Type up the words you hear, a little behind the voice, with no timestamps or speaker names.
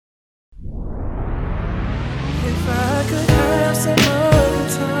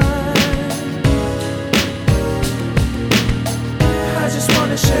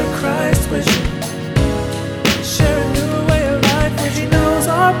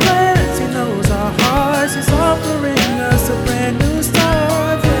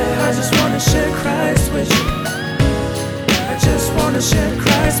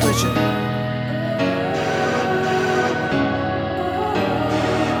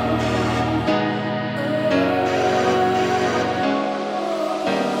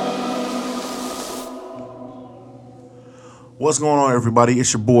What's going on, everybody?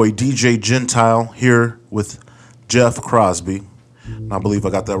 It's your boy DJ Gentile here with Jeff Crosby. And I believe I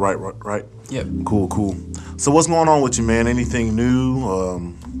got that right? Yep. Cool. So what's going on with you, man? Anything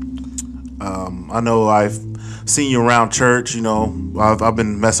new? I know I've seen you around church. You know, I've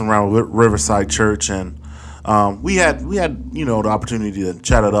been messing around with Riverside Church, and we had the opportunity to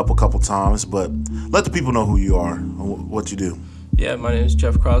chat it up a couple times. But let the people know who you are and what you do. Yeah, my name is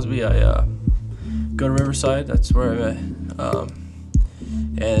Jeff Crosby. I go to Riverside. That's where I'm at.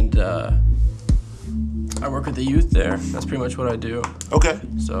 And I work with the youth there. That's pretty much what I do. Okay.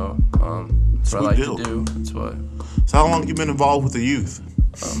 So that's what I like to do. That's what. So how long have you been involved with the youth?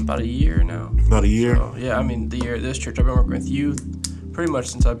 About a year now. About a year? So, yeah, I mean, the year at this church, I've been working with youth pretty much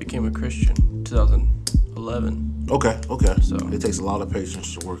since I became a Christian, 2011. Okay. So it takes a lot of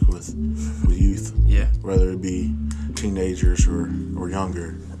patience to work with youth. Yeah. Whether it be teenagers or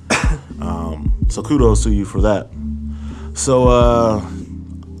younger. So kudos to you for that. So, I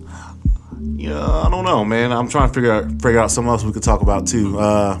don't know, man. I'm trying to figure out something else we could talk about too.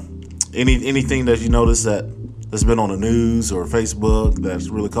 Anything that you noticed that's been on the news or Facebook that's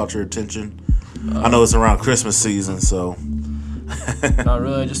really caught your attention? I know it's around Christmas season, so. Not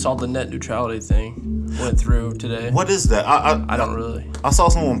really. I just saw the net neutrality thing went through today. What is that? I don't really. I saw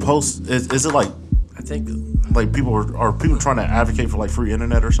someone post. Is it like? I think like people are people trying to advocate for like free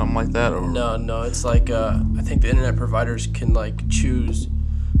internet or something like that? Or no. It's like I think the internet providers can like choose,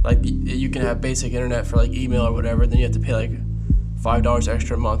 like you can have basic internet for like email or whatever. Then you have to pay like $5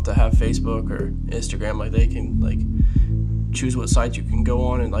 extra a month to have Facebook or Instagram. Like they can like choose what sites you can go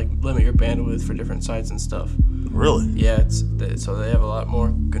on and like limit your bandwidth for different sites and stuff. Really? Yeah. So they have a lot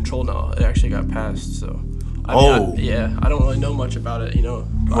more control now. It actually got passed. So. I don't really know much about it,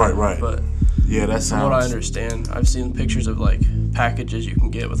 Right. But yeah, that sounds. From what I understand, I've seen pictures of like packages you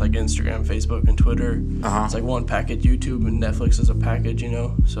can get with like Instagram, Facebook, and Twitter. Uh-huh. It's like one package. YouTube and Netflix is a package,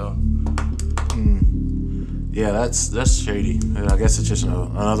 So. Yeah, that's shady. I guess it's just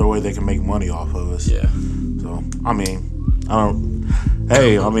another way they can make money off of us. Yeah. So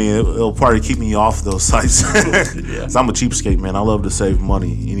it'll probably keep me off those sites. Yeah. So I'm a cheapskate, man. I love to save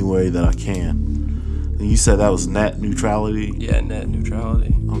money any way that I can. And you said that was net neutrality? Yeah, net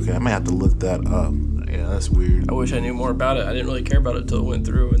neutrality. Okay, I may have to look that up. Yeah, that's weird. I wish I knew more about it. I didn't really care about it until it went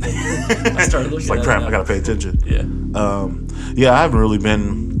through, and then I started looking it's like, at crap, it. I gotta pay attention. Yeah. I haven't really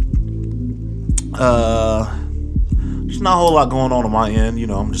been. There's not a whole lot going on my end.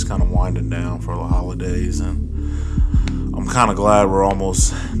 I'm just kind of winding down for the holidays, and I'm kind of glad we're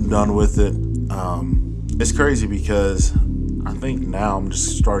almost done with it. It's crazy because I think now I'm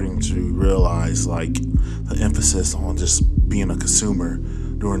just starting to realize like the emphasis on just being a consumer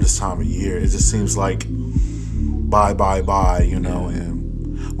during this time of year. It just seems like buy, and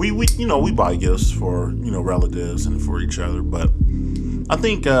we buy gifts for relatives and for each other. But I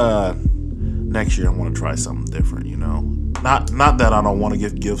think next year I want to try something different. Not that I don't want to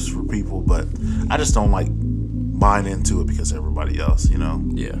give gifts for people, but I just don't like buying into it because everybody else.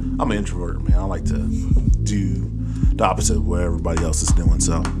 Yeah. I'm an introvert, man. I like to do the opposite of what everybody else is doing.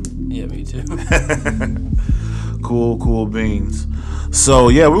 So. Yeah, me too. Cool beans. So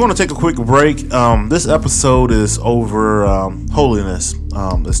yeah, we're going to take a quick break. This episode is over Holiness.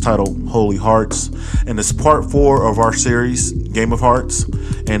 It's titled Holy Hearts, and it's part 4 of our series, Game of Hearts.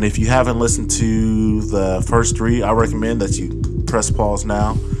 And if you haven't listened to the first 3, I recommend that you press pause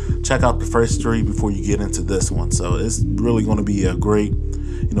now. Check out the first 3 before you get into this one. So it's really going to be a great,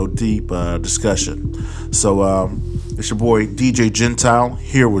 deep discussion. So it's your boy DJ Gentile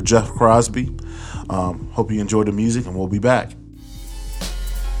here with Jeff Crosby. Hope you enjoy the music, and we'll be back.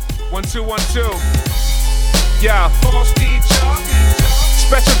 1 2 1 2. Yeah.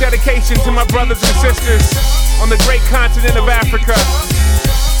 Special dedication to my brothers and sisters on the great continent of Africa.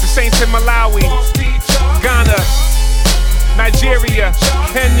 The saints in Malawi, Ghana, Nigeria,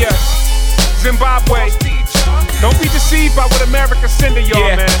 Kenya, Zimbabwe. Don't be deceived by what America send to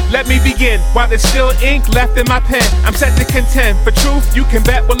y'all, man. Let me begin. While there's still ink left in my pen, I'm set to contend. For truth, you can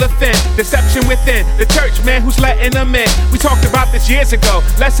bet will offend. Deception within the church, man, who's letting them in. We talked about this years ago.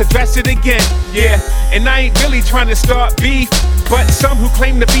 Let's address it again. Yeah, and I ain't really trying to start beef, but some who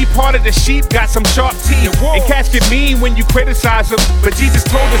claim to be part of the sheep got some sharp teeth. And cats get mean when you criticize them, but Jesus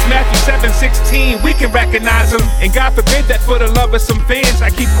told us Matthew 7:16 we can recognize them. And God forbid that for the love of some fans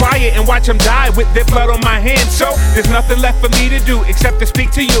I keep quiet and watch them die with their blood on my hands. So so there's nothing left for me to do except to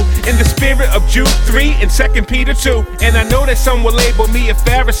speak to you in the spirit of Jude 3 and 2 Peter 2. And I know that some will label me a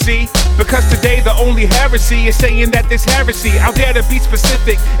Pharisee, because today the only heresy is saying that there's heresy. I'll dare to be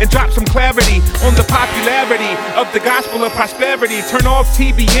specific and drop some clarity on the popularity of the gospel of prosperity. Turn off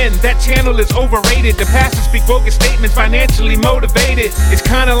TBN, that channel is overrated. The pastors speak bogus statements, financially motivated. It's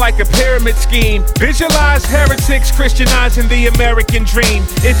kinda like a pyramid scheme. Visualize heretics Christianizing the American dream.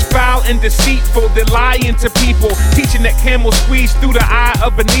 It's foul and deceitful, they're lying to people, teaching that camels squeeze through the eye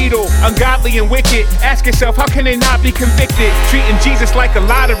of a needle. Ungodly and wicked, ask yourself, how can they not be convicted? Treating Jesus like a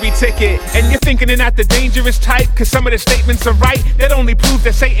lottery ticket. And you're thinking they're not the dangerous type, cause some of the statements are right. That only proves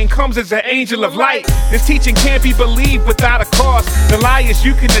that Satan comes as an angel of light. This teaching can't be believed without a cost. The lie is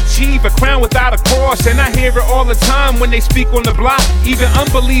you can achieve a crown without a cross. And I hear it all the time when they speak on the block. Even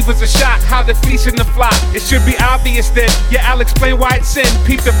unbelievers are shocked how they're fleecing the flock. It should be obvious then, yeah, I'll explain why it's sin.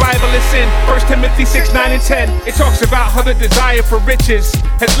 Peep the Bible, it's sin. 1 Timothy 6, 9 and 10. It talks about how the desire for riches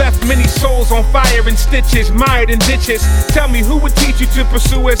has left many souls on fire and stitches, mired in ditches. Tell me, who would teach you to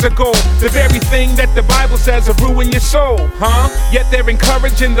pursue as a goal the very thing that the Bible says will ruin your soul, huh? Yet they're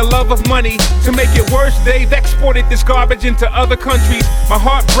encouraging the love of money. To make it worse, they've exported this garbage into other countries. My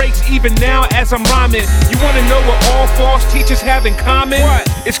heart breaks even now as I'm rhyming. You wanna know what all false teachers have in common? What?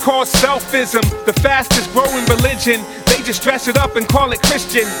 It's called selfism, the fastest growing religion. They just dress it up and call it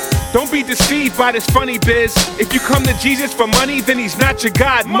Christian. Don't be deceived by this funny biz. If you come to Jesus for money, then he's not your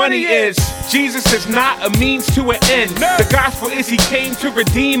God, money is. Jesus is not a means to an end. The gospel is he came to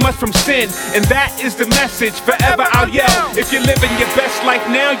redeem us from sin, and that is the message, forever I'll yell. If you're living your best life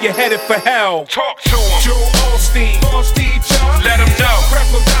now, you're headed for hell. Talk to him. Joel Osteen, false teacher. Let him know.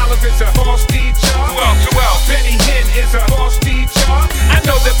 Creflo Dollar is a false teacher. Who else? Benny Hinn is a false teacher. I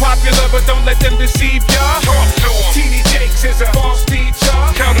know they're popular, but don't let them deceive ya. Talk to him. T.D. Jakes is a false teacher.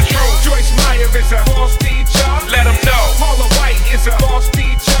 Tell the truth. Joyce Meyer is a false teacher. Let them know. Paula White is a false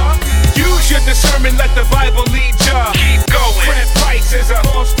teacher. Use your discernment, let the Bible lead ya. Keep going. Fred Price is a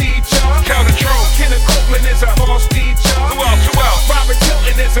false teacher. Tell the truth. Kenneth Copeland is a false teacher. Who else? Robert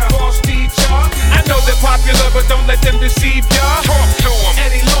Tilton is a false teacher. I know they're popular, but don't let them deceive ya. Talk to them.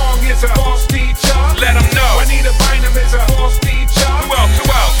 Eddie Long is a false teacher. Let them know. Juanita Bynum is a false teacher. Who else?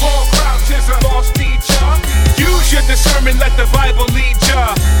 Paul Crouch is a false teacher. Use your discernment, let the Bible lead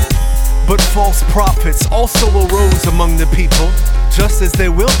ya. But false prophets also arose among the people, just as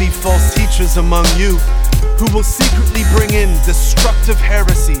there will be false teachers among you, who will secretly bring in destructive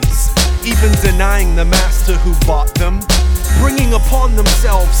heresies, even denying the master who bought them, bringing upon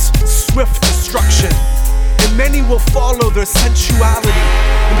themselves swift destruction. And many will follow their sensuality,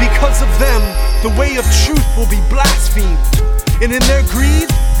 and because of them, the way of truth will be blasphemed. And in their greed,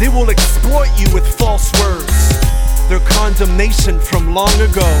 they will exploit you with false words. Their condemnation from long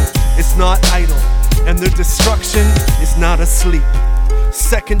ago is not idle, and their destruction is not asleep.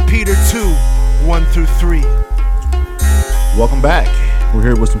 2 Peter 2, 1 through 3. Welcome back. We're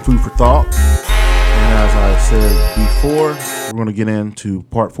here with some food for thought. And as I said before, we're going to get into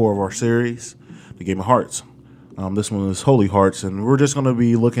part 4 of our series, The Game of Hearts. This one is Holy Hearts, and we're just going to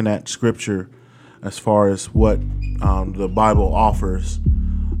be looking at scripture as far as what the Bible offers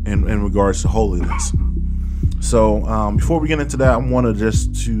in regards to holiness. So before we get into that, I want to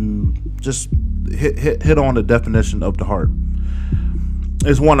just hit on the definition of the heart.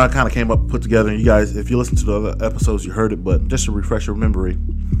 It's one I kind of came up and put together, and you guys, if you listen to the other episodes, you heard it, but just to refresh your memory,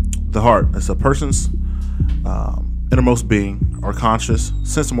 the heart is a person's innermost being, our conscious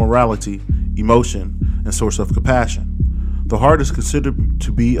sense of morality, emotion, and source of compassion. The heart is considered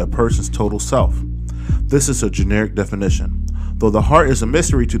to be a person's total self. This is a generic definition. Though the heart is a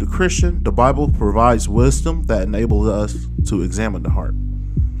mystery to the Christian, the Bible provides wisdom that enables us to examine the heart.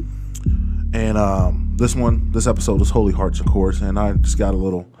 And this episode is Holy Hearts, of course, and I just got a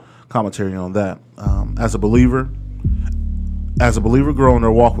little commentary on that. As a believer growing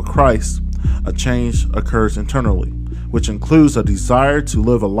their walk with Christ, a change occurs internally, which includes a desire to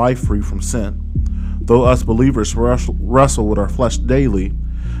live a life free from sin. Though us believers wrestle with our flesh daily,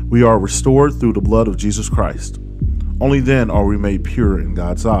 we are restored through the blood of Jesus Christ. Only then are we made pure in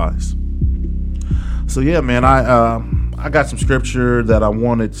God's eyes. So yeah, man, I got some scripture that I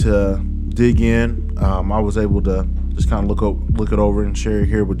wanted to dig in. I was able to just kind of look it over and share it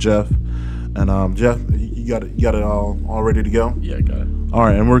here with Jeff. And Jeff, you got it all ready to go? Yeah, I got it. All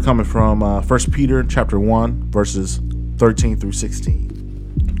right, and we're coming from 1 Peter chapter 1, verses 13 through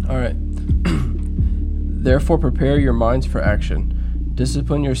 16. All right. Therefore, prepare your minds for action.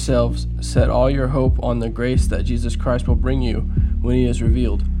 Discipline yourselves. Set all your hope on the grace that Jesus Christ will bring you when he is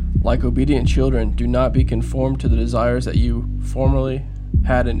revealed. Like obedient children, do not be conformed to the desires that you formerly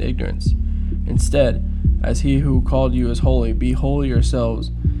had in ignorance. Instead, as he who called you is holy, be holy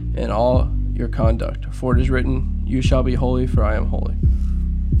yourselves in all your conduct. For it is written, you shall be holy, for I am holy.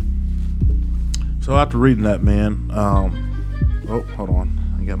 So after reading that, man, hold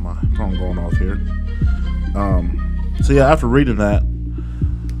on. I got my phone going off here. So yeah, after reading that,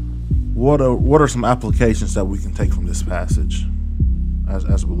 what are some applications that we can take from this passage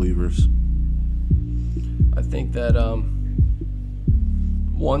as believers? I think that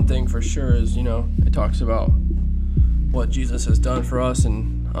one thing for sure is, it talks about what Jesus has done for us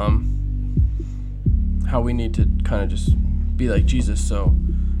and how we need to kind of just be like Jesus. So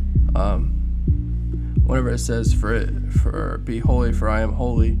whenever it says for be holy, for I am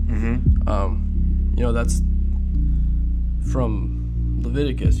holy, that's from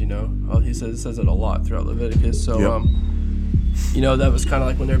Leviticus. He says it a lot throughout Leviticus. So that was kind of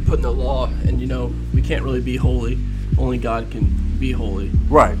like when they're putting the law, and we can't really be holy. Only God can be holy.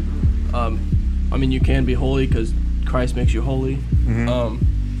 Right. You can be holy because Christ makes you holy.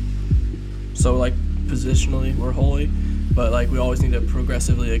 So like positionally we're holy, but like we always need to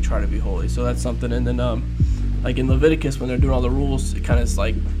progressively like try to be holy. So that's something. And then like in Leviticus when they're doing all the rules, it kind of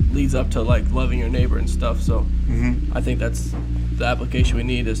like leads up to like loving your neighbor and stuff. So I think that's the application we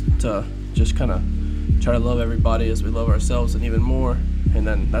need, is to just kind of try to love everybody as we love ourselves and even more. And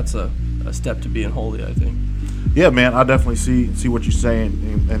then that's a step to being holy, I think. Yeah, man, I definitely see what you're saying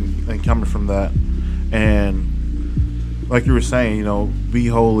and coming from that. And like you were saying, be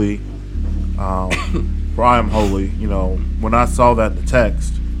holy, for I am holy. When I saw that in the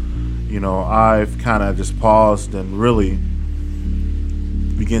text, I've kind of just paused and really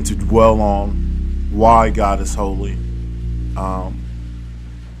began to dwell on why God is holy. Now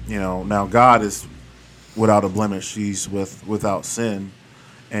God is without a blemish. He's without sin.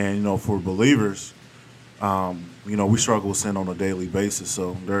 And, for believers, we struggle with sin on a daily basis.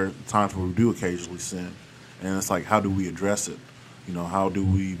 So there are times where we do occasionally sin. And it's like, how do we address it? How do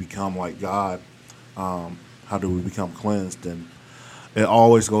we become like God? How do we become cleansed? And it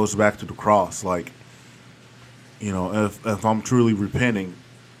always goes back to the cross. Like, if I'm truly repenting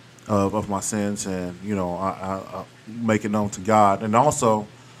of my sins and, I make it known to God. And also,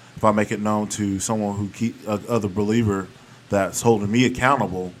 if I make it known to someone who other believer that's holding me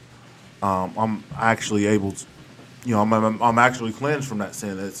accountable, I'm actually able to, I'm actually cleansed from that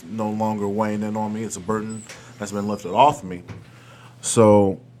sin. It's no longer weighing in on me. It's a burden that's been lifted off me.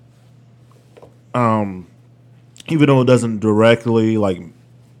 So, even though it doesn't directly, like,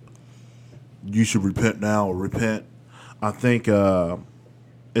 you should repent now or repent, I think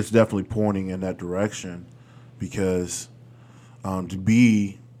it's definitely pointing in that direction, because to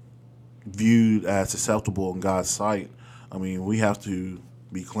be viewed as acceptable in God's sight, we have to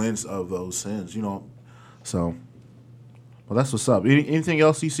be cleansed of those sins, So, well, that's what's up. Anything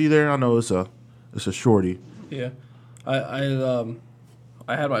else you see there? I know it's a shorty. Yeah, I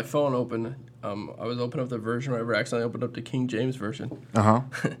had my phone open. I was opening up the version where I accidentally opened up the King James version. And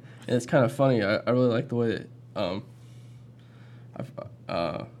it's kind of funny. I really like the way that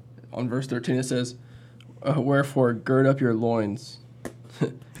on verse 13 it says, "Wherefore gird up your loins,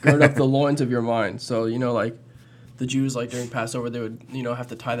 gird up the loins of your mind." So like the Jews, like during Passover, they would have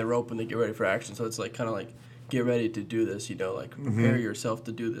to tie the rope when they get ready for action. So it's like kind of like get ready to do this. Like prepare yourself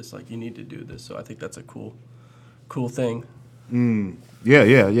to do this. Like you need to do this. So I think that's a cool thing.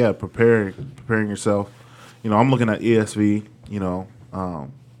 Yeah. Preparing yourself. I'm looking at ESV.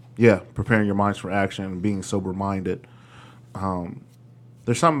 Preparing your minds for action and being sober minded.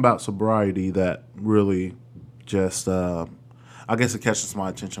 There's something about sobriety that really just, I guess it catches my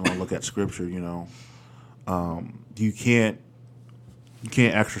attention when I look at scripture. You can't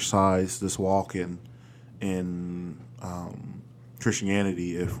exercise this walk in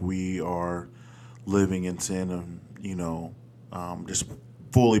Christianity if we are living in sin and just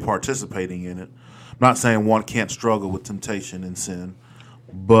fully participating in it. I'm not saying one can't struggle with temptation and sin,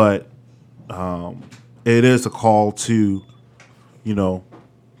 but it is a call to,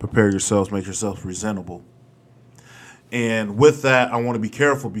 prepare yourselves, make yourselves presentable. And with that, I want to be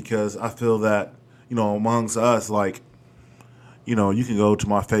careful, because I feel that, amongst us, like, you can go to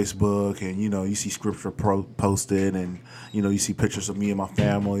my Facebook and, you see scripture posted and, you see pictures of me and my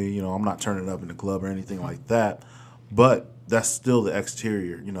family. I'm not turning up in the club or anything like that. But that's still the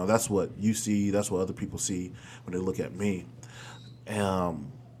exterior. That's what you see. That's what other people see when they look at me.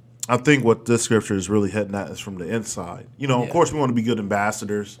 I think what this scripture is really hitting at is from the inside. Of course, we want to be good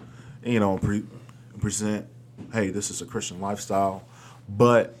ambassadors, present, hey, this is a Christian lifestyle.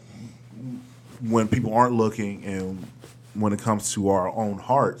 But when people aren't looking, and when it comes to our own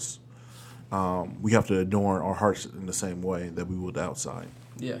hearts, we have to adorn our hearts in the same way that we would outside.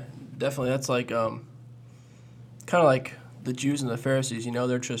 Yeah, definitely. That's like kind of like the Jews and the Pharisees,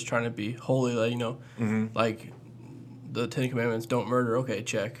 they're just trying to be holy, like the Ten Commandments, don't murder, okay,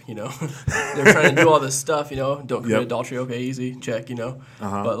 check, They're trying to do all this stuff, don't commit adultery, okay, easy, check,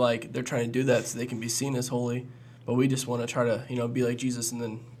 But, like, they're trying to do that so they can be seen as holy. But we just want to try to, be like Jesus and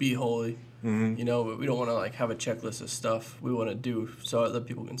then be holy, But we don't want to, like, have a checklist of stuff we want to do so other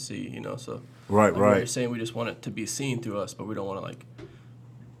people can see, so. Right. What you're saying, we just want it to be seen through us, but we don't want to, like,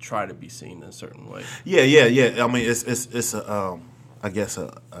 try to be seen in a certain way. Yeah. I mean, it's I guess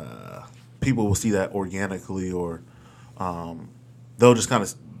people will see that organically, or they'll just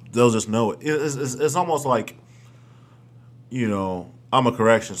know it. It's almost like, I'm a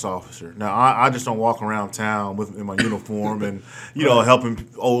corrections officer. Now, I just don't walk around town in my uniform and, helping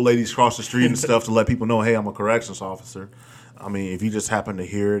old ladies cross the street and stuff to let people know, hey, I'm a corrections officer. I mean, if you just happen to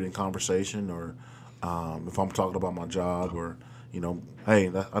hear it in conversation, or if I'm talking about my job, or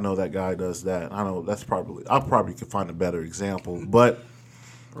hey, I know that guy does that. I know I probably could find a better example. But,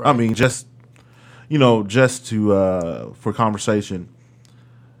 right. I mean, just to, for conversation,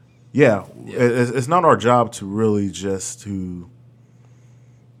 it's not our job to really just to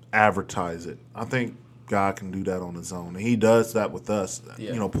advertise it. I think God can do that on his own. And he does that with us,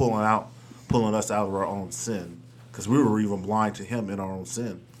 pulling us out of our own sin. Because we were even blind to him in our own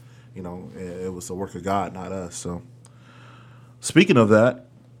sin. It was the work of God, not us. So, speaking of that,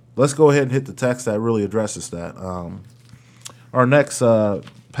 let's go ahead and hit the text that really addresses that. Our next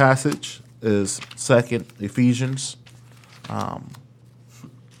passage is 2 Ephesians. I'm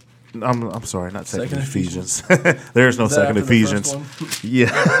sorry, not 2 Ephesians. There's no 2 Ephesians. Yeah.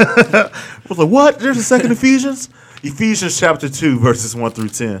 I was like, what? There's a 2 Ephesians? Ephesians chapter 2, verses 1 through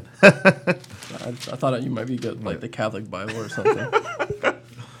 10. I thought you might be good, like the Catholic Bible or something.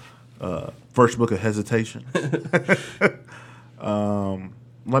 First book of hesitation.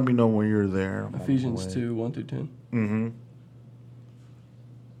 Let me know when you're there. Ephesians 2, 1 through 10. Mm-hmm.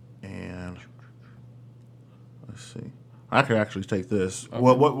 And let's see. I could actually take this. Okay.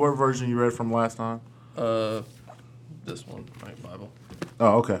 What version you read from last time? This one, my Bible.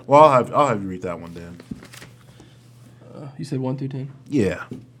 Oh, okay. Well, I'll have you read that one then. You said 1 through 10? Yeah.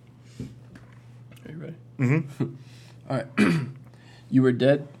 Are you ready? Mm-hmm. All right. You were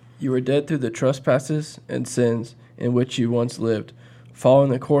dead through the trespasses and sins in which you once lived,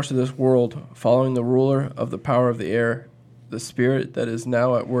 following the course of this world, following the ruler of the power of the air, the spirit that is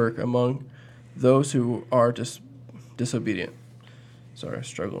now at work among those who are disobedient. Sorry, I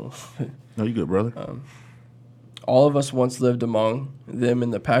struggle. No, you good, brother. All of us once lived among them in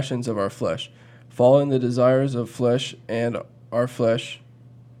the passions of our flesh, following the desires of flesh and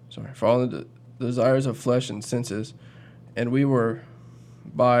following the desires of flesh and senses, and we were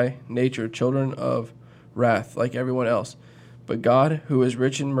by nature children of wrath like everyone else. But God, who is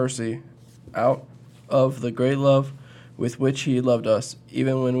rich in mercy, out of the great love with which he loved us,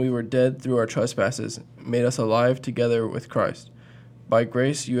 even when we were dead through our trespasses, made us alive together with Christ. By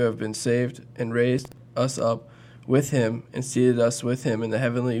grace you have been saved, and raised us up with him, and seated us with him in the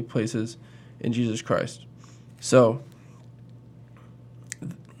heavenly places in Jesus Christ. So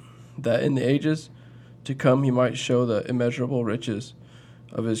that in the ages to come he might show the immeasurable riches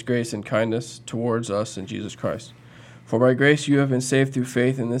of his grace and kindness towards us in Jesus Christ. For by grace you have been saved through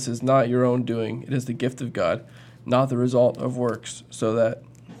faith, and this is not your own doing. It is the gift of God, not the result of works, so that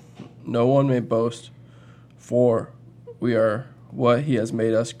no one may boast. For we are what he has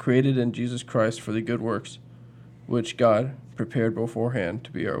made us, created in Jesus Christ for the good works, which God prepared beforehand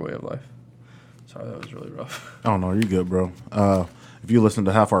to be our way of life. Sorry, that was really rough. Oh, no, you're good, bro. If you listen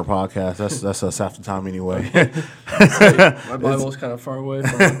to half our podcast, that's us half the time anyway. My Bible's kind of far away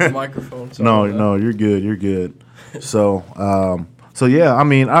from the microphone. No, you're good. You're good. So yeah, I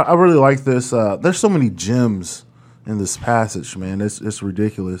mean, I really like this. There's so many gems in this passage, man. It's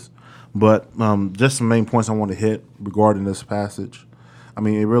ridiculous. But just some main points I want to hit regarding this passage. I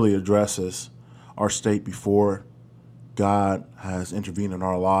mean, it really addresses our state before God has intervened in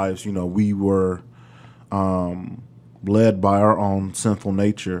our lives. We were led by our own sinful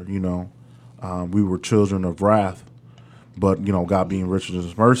nature. We were children of wrath. But, God being rich in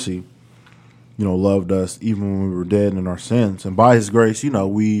his mercy, loved us even when we were dead in our sins. And by his grace,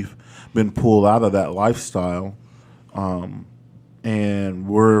 we've been pulled out of that lifestyle. And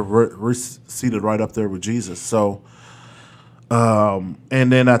we're seated right up there with Jesus. So, and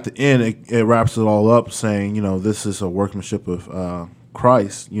then at the end, it wraps it all up saying, this is a workmanship of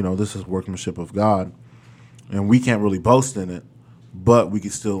Christ. This is workmanship of God. And we can't really boast in it, but we can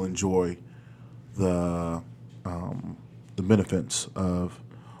still enjoy the benefits of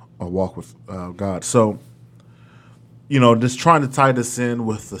a walk with God. So, just trying to tie this in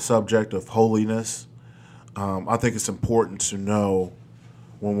with the subject of holiness. I think it's important to know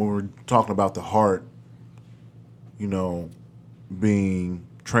when we're talking about the heart, being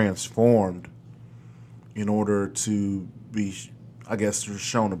transformed in order to be, I guess,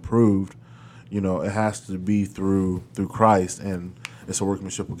 shown approved. It has to be through Christ, and it's a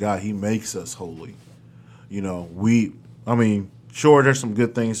workmanship of God. He makes us holy. Sure, there's some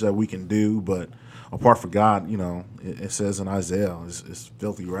good things that we can do, but apart from God, it says in Isaiah, it's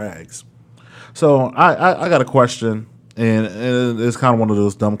filthy rags. So I got a question, and it's kind of one of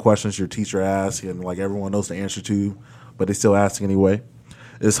those dumb questions your teacher asks, and like everyone knows the answer to, but they still ask anyway.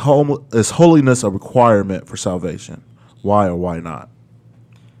 Is holiness a requirement for salvation? Why or why not?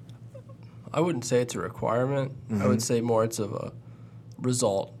 I wouldn't say it's a requirement. I would say more it's a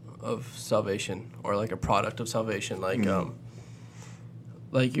result of salvation, or like a product of salvation. Like,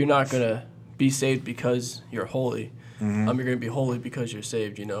 like you're not gonna be saved because you're holy. You're gonna be holy because you're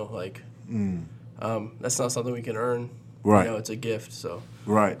saved. That's not something we can earn. Right. It's a gift. So.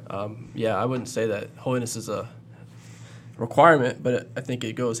 Right. I wouldn't say that holiness is a requirement, but I think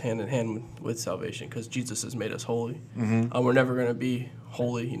it goes hand in hand with salvation, because Jesus has made us holy. We're never going to be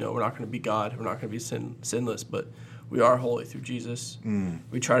holy. We're not going to be God. We're not going to be sinless, but we are holy through Jesus.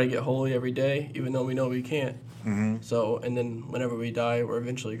 We try to get holy every day, even though we know we can't. So, and then whenever we die, we're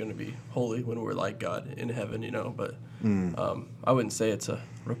eventually going to be holy when we're like God in heaven. But I wouldn't say it's a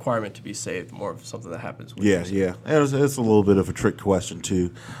requirement to be saved, more of something that happens with Yeah. It's a little bit of a trick question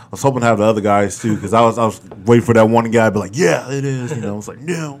too. I was hoping to have the other guys too, because I was waiting for that one guy to be like, yeah, it is. I was like,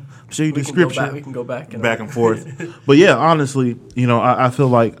 no, show you the scripture. We can go back and forth. But yeah, honestly, I feel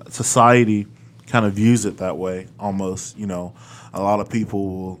like society kind of views it that way almost. A lot of people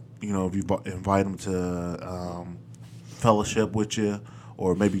will, if you invite them to fellowship with you,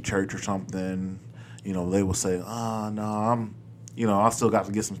 or maybe church or something, they will say, no, I still got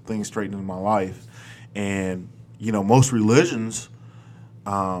to get some things straightened in my life. And, most religions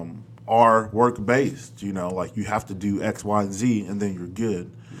are work-based, like you have to do X, Y, and Z, and then you're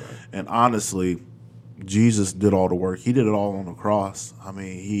good. Right. And honestly, Jesus did all the work. He did it all on the cross.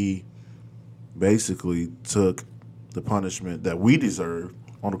 He basically took the punishment that we deserve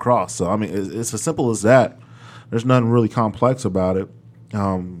on the cross. So, it's as simple as that. There's nothing really complex about it.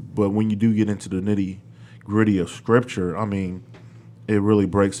 But when you do get into the nitty-gritty of Scripture, it really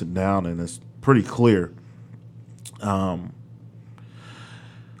breaks it down, and it's pretty clear.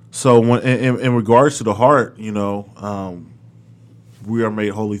 So when in regards to the heart, we are made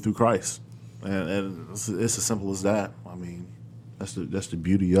holy through Christ, and it's as simple as that. That's the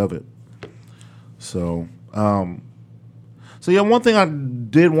beauty of it. So yeah, one thing I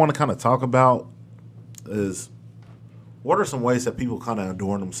did want to kind of talk about is, what are some ways that people kind of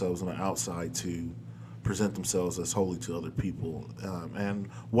adorn themselves on the outside to present themselves as holy to other people, and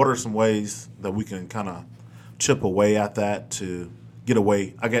what are some ways that we can kind of chip away at that to get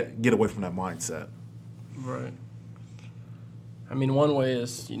away from that mindset? Right. One way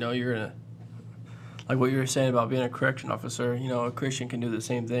is, you're gonna, like what you were saying about being a correction officer. A Christian can do the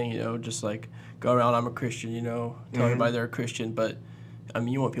same thing. Just like go around, I'm a Christian. Tell everybody they're a Christian, but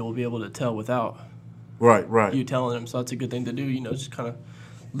you want people to be able to tell without right you telling them. So that's a good thing to do. Just kind of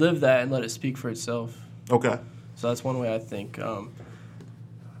live that and let it speak for itself. Okay. So that's one way I think. I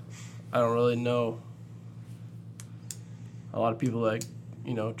don't really know a lot of people that,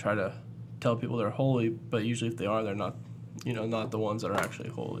 try to tell people they're holy, but usually if they are, they're not, not the ones that are actually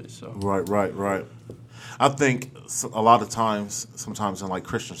holy. So. Right. I think a lot of times, sometimes in like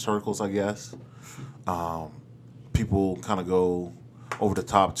Christian circles, I guess, people kind of go over the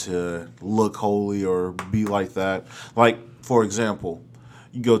top to look holy or be like that. Like, for example,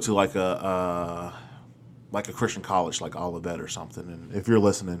 you go to like a Christian college like Olivet or something, and if you're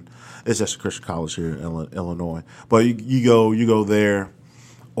listening, it's just a Christian college here in Illinois. But you go there,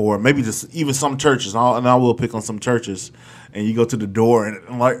 or maybe just even some churches, and I will pick on some churches, and you go to the door,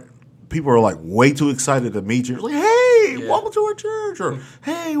 and like people are like way too excited to meet you. It's like, hey, welcome to our church, or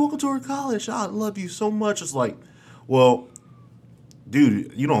hey, welcome to our college. I love you so much. It's like, well,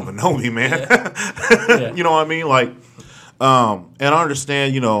 dude, you don't even know me, man. Yeah. You know what I mean? Like, and I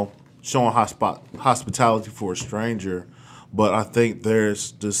understand, showing hospitality for a stranger, but I think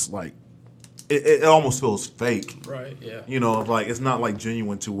there's just like it almost feels fake. Right, yeah. Like it's not like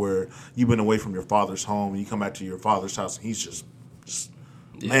genuine to where you've been away from your father's home and you come back to your father's house and he's just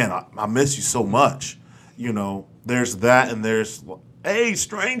man, I miss you so much. There's that, and there's, hey,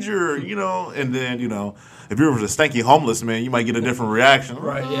 stranger, and then, if you're a stanky homeless man, you might get a different reaction.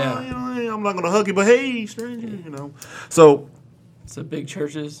 Right, yeah. I'm not going to hug you, but hey, stranger, So It's the big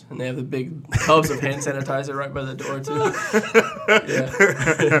churches, and they have the big tubs of hand sanitizer right by the door too.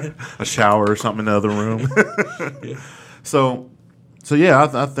 Yeah. A shower or something in the other room. Yeah. So yeah,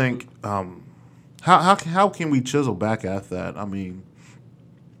 I think how can we chisel back at that? I mean,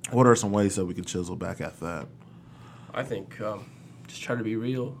 what are some ways that we can chisel back at that? I think just try to be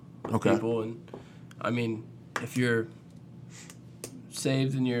real with Okay. people, and I mean, if you're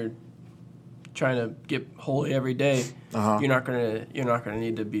saved and you're trying to get holy every day, you're not gonna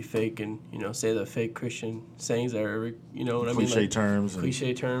need to be fake and say the fake Christian sayings that are what I mean, Cliche like, terms.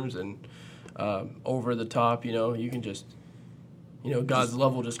 cliche terms and over the top. You can just God's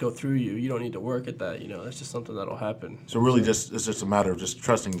love will just go through you. You don't need to work at that. That's just something that'll happen. So really, it's just a matter of just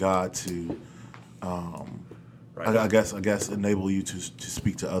trusting God to, Right. I guess enable you to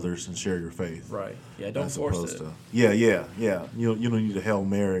speak to others and share your faith. Right. Yeah. Don't As force opposed it. to, yeah. You don't need a Hail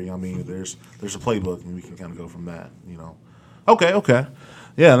Mary. I mean, there's a playbook, and we can kind of go from that. Okay.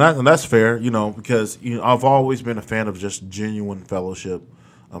 Yeah, and that's fair. Because I've always been a fan of just genuine fellowship,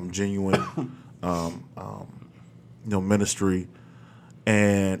 genuine, ministry,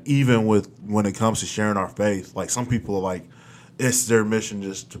 and even when it comes to sharing our faith, like some people are like, it's their mission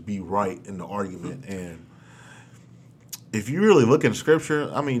just to be right in the argument. And if you really look in Scripture,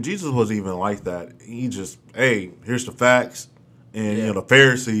 I mean, Jesus wasn't even like that. He just, hey, here's the facts. And, the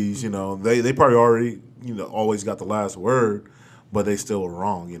Pharisees, they probably already, always got the last word, but they still were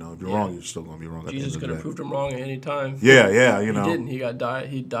wrong. If you're wrong, you're still going to be wrong. Jesus could have proved him wrong at any time. Yeah, He didn't. He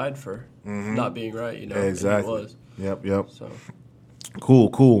died for not being right, Exactly. And he was. Yep. So.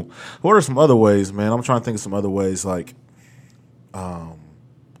 Cool. What are some other ways, man? I'm trying to think of some other ways, like,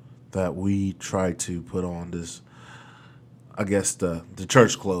 that we try to put on this, I guess, the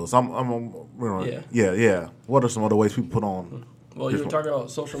church clothes. Yeah. What are some other ways people put on? Well, you were talking about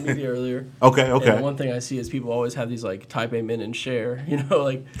social media earlier. Okay. And one thing I see is people always have these like type amen and share.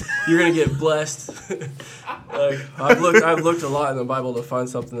 Like you're gonna get blessed. Like I've looked a lot in the Bible to find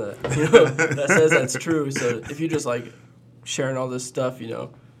something that that says that's true. So if you just like sharing all this stuff, I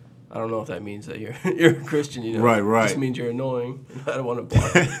don't know if that means that you're a Christian. Right. It just means you're annoying. I don't want to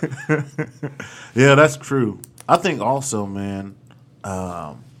block you. Yeah, that's true. I think also, man,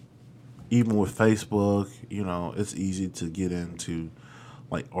 even with Facebook, it's easy to get into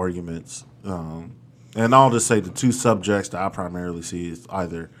like arguments. And I'll just say the two subjects that I primarily see is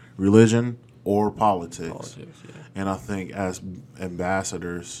either religion or politics. Yeah. And I think as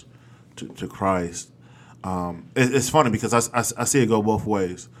ambassadors to Christ, it's funny because I see it go both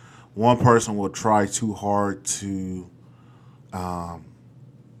ways. One person will try too hard to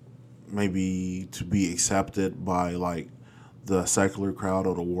maybe to be accepted by like the secular crowd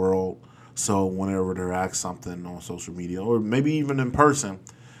or the world. So whenever they're asked something on social media or maybe even in person,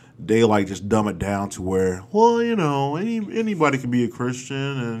 they like just dumb it down to where, well, anybody can be a Christian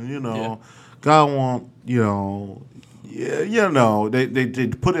and, God won't, they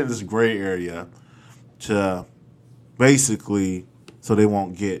put in this gray area to basically so they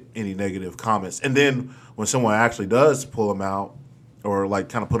won't get any negative comments. And then when someone actually does pull them out or like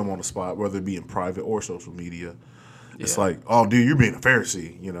kind of put them on the spot, whether it be in private or social media, it's like, oh, dude, you're being a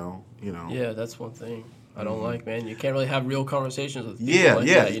Pharisee, Yeah, that's one thing I don't like, man. You can't really have real conversations with people like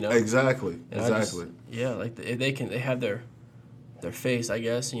that, Exactly. Like they have their face, I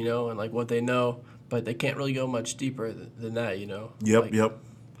guess, and like what they know, but they can't really go much deeper than that, Yep.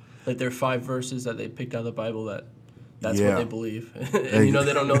 Like there are 5 verses that they picked out of the Bible that's Yeah. what they believe, and they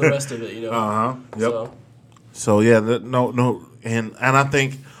don't know the rest of it, Yep. So yeah, no, and I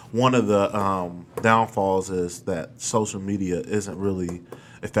think one of the downfalls is that social media isn't really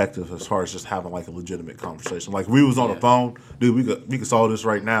effective as far as just having like a legitimate conversation. Like we was on the phone, dude, we could solve this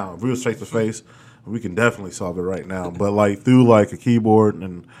right now. If we was face to face, we can definitely solve it right now. But like through like a keyboard,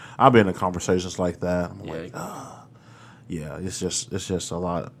 and I've been in conversations like that. I'm like, it's just a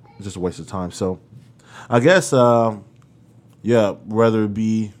lot, it's just a waste of time. So I guess, whether it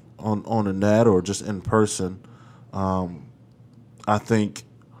be on the net or just in person, I think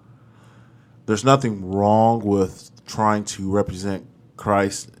there's nothing wrong with trying to represent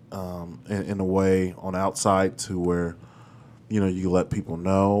Christ in a way on the outside to where, you let people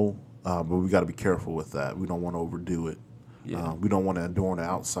know, but we got to be careful with that. We don't want to overdo it. Yeah. We don't want to adorn the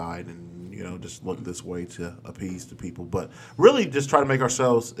outside and, just look this way to appease the people. But really just try to make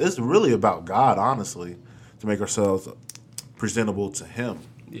ourselves, it's really about God, honestly, to make ourselves presentable to Him.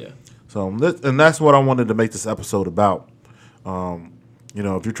 Yeah. So, and that's what I wanted to make this episode about.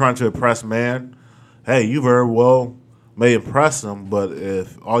 If you're trying to impress man, hey, you very well may impress him, but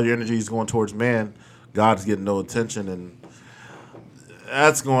if all your energy is going towards man, God's getting no attention, and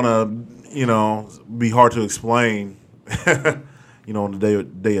that's going to, be hard to explain, on the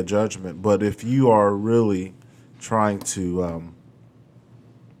day of judgment. But if you are really trying to,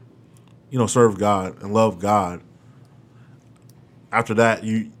 serve God and love God, after that,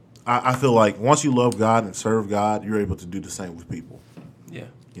 I feel like once you love God and serve God, you're able to do the same with people. Yeah.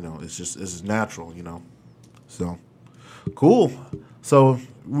 It's natural, So, cool. So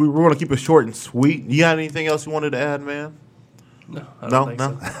we're going to keep it short and sweet. You got anything else you wanted to add, man? No, I don't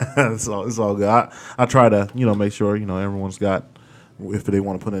think so. It's all good. I try to, make sure, everyone's got, if they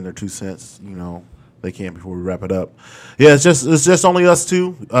want to put in their 2 cents, they can before we wrap it up. Yeah, it's just only us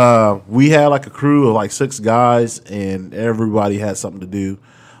two. We had like a crew of like 6 guys, and everybody had something to do,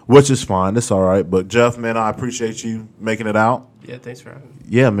 which is fine. It's all right. But Jeff, man, I appreciate you making it out. Yeah, thanks for having me.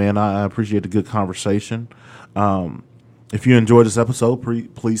 Yeah, man, I appreciate the good conversation. If you enjoyed this episode,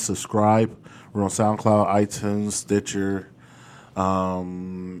 please subscribe. We're on SoundCloud, iTunes, Stitcher,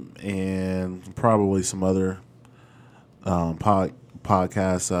 and probably some other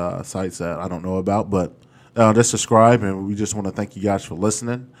podcast sites that I don't know about. But just subscribe, and we just want to thank you guys for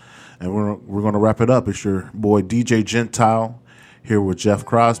listening. And we're going to wrap it up. It's your boy DJ Gentile here with Jeff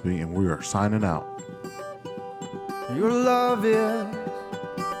Crosby, and we are signing out. Your love is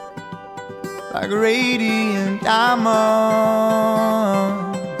like radiant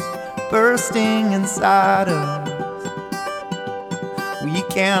diamonds bursting inside us. We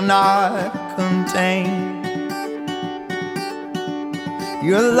cannot contain.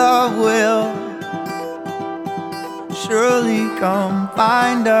 Your love will surely come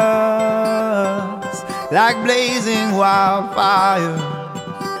find us like blazing wildfires,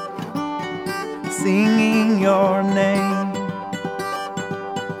 singing your name.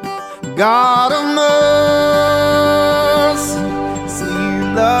 God of mercy,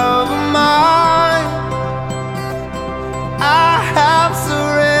 sweet love of mine, I have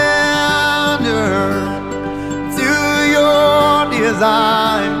surrendered to your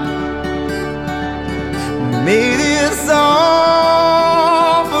design. May this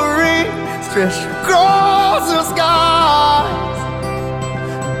offering stretch across the skies.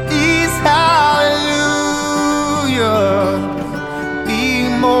 These hallelujahs be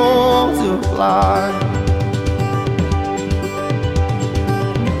multiplied.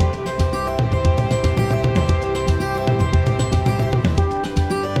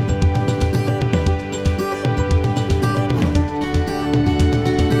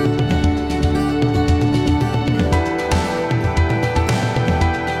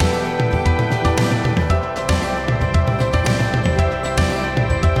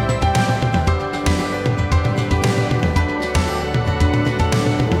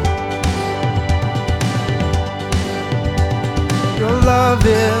 Love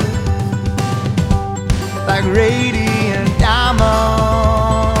is like radiant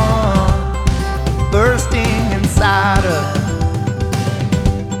diamond bursting inside us.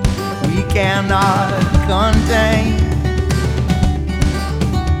 We cannot contain.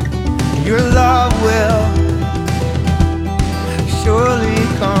 Your love will surely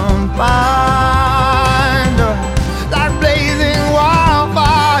come find us like blazing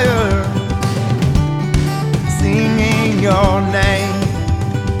wildfire, singing your name.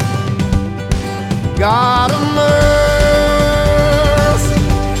 God of